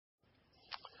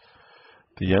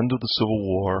The end of the Civil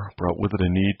War brought with it a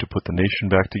need to put the nation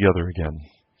back together again.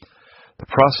 The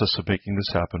process of making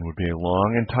this happen would be a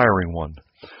long and tiring one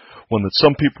that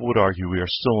some people would argue we are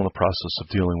still in the process of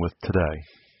dealing with today.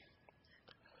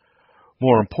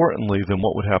 More importantly than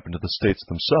what would happen to the states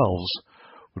themselves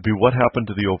would be what happened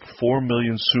to the over 4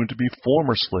 million soon-to-be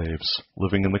former slaves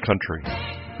living in the country.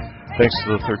 Thanks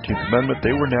to the 13th Amendment,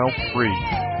 they were now free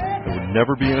and would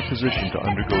never be in a position to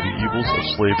undergo the evils of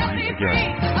slavery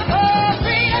again.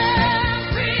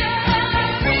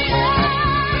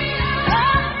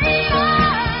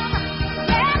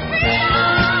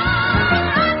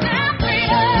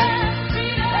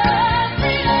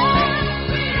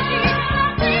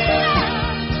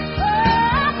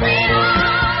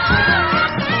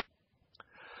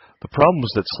 The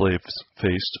problems that slaves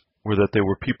faced were that they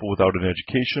were people without an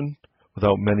education,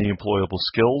 without many employable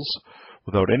skills,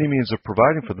 without any means of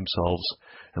providing for themselves,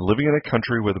 and living in a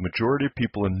country where the majority of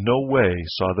people in no way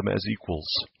saw them as equals.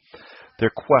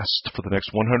 Their quest for the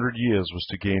next 100 years was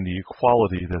to gain the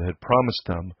equality that had promised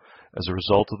them as a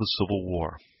result of the Civil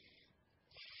War.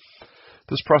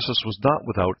 This process was not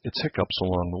without its hiccups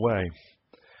along the way.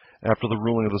 After the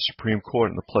ruling of the Supreme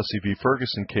Court in the Plessy v.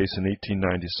 Ferguson case in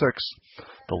 1896,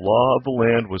 the law of the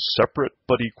land was separate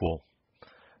but equal.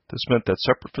 This meant that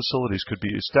separate facilities could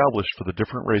be established for the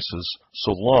different races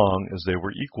so long as they were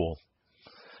equal.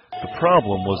 The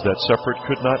problem was that separate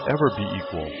could not ever be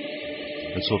equal,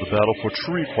 and so the battle for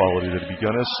true equality that had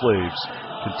begun as slaves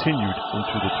continued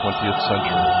into the 20th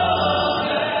century.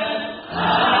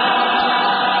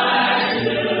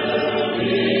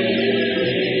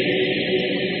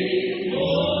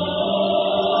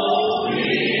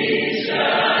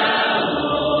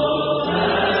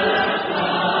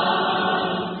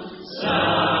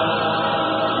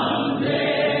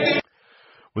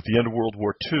 With the end of World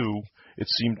War II, it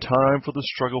seemed time for the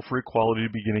struggle for equality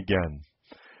to begin again.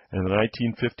 And in the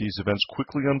 1950s, events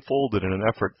quickly unfolded in an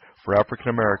effort for African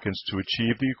Americans to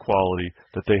achieve the equality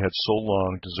that they had so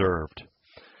long deserved.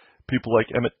 People like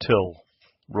Emmett Till,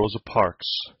 Rosa Parks,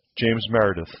 James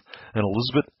Meredith, and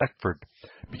Elizabeth Eckford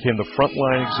became the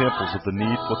frontline examples of the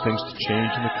need for things to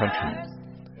change in the country.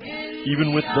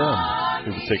 Even with them,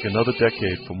 it would take another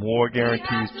decade for more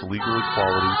guarantees to legal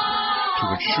equality to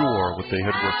ensure what they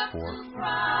had worked for.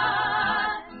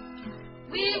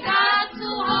 We got to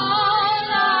hold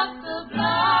up the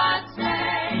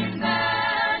blood-stained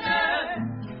banner.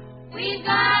 We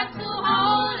got to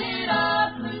hold it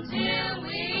up until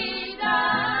we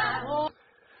die.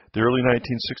 The early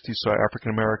 1960s saw African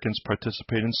Americans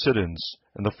participate in sit-ins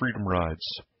and the Freedom Rides.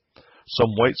 Some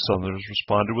white Southerners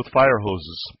responded with fire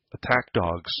hoses, attack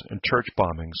dogs, and church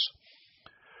bombings.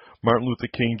 Martin Luther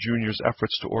King Jr.'s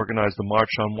efforts to organize the March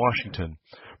on Washington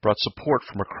brought support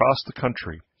from across the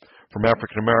country, from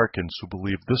African Americans who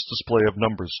believed this display of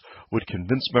numbers would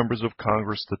convince members of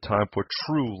Congress the time for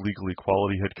true legal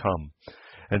equality had come,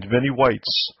 and many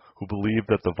whites who believed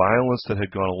that the violence that had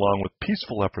gone along with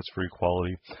peaceful efforts for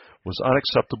equality was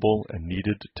unacceptable and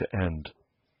needed to end.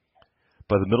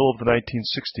 By the middle of the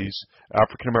 1960s,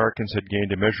 African Americans had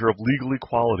gained a measure of legal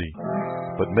equality,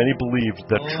 but many believed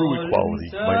that true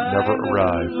equality might never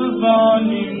arrive.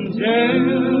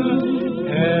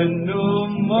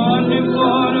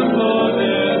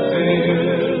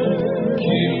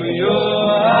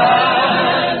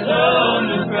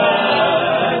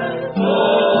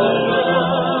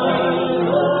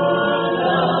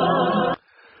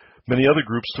 Many other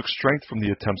groups took strength from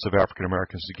the attempts of African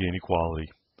Americans to gain equality.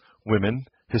 Women,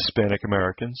 Hispanic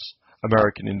Americans,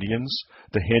 American Indians,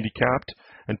 the handicapped,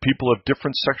 and people of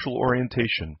different sexual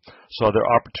orientation saw their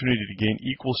opportunity to gain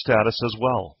equal status as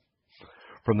well.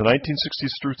 From the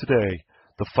 1960s through today,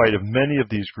 the fight of many of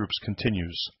these groups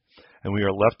continues, and we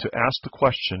are left to ask the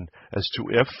question as to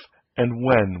if and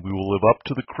when we will live up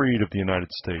to the creed of the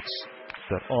United States,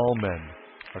 that all men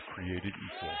are created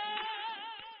equal.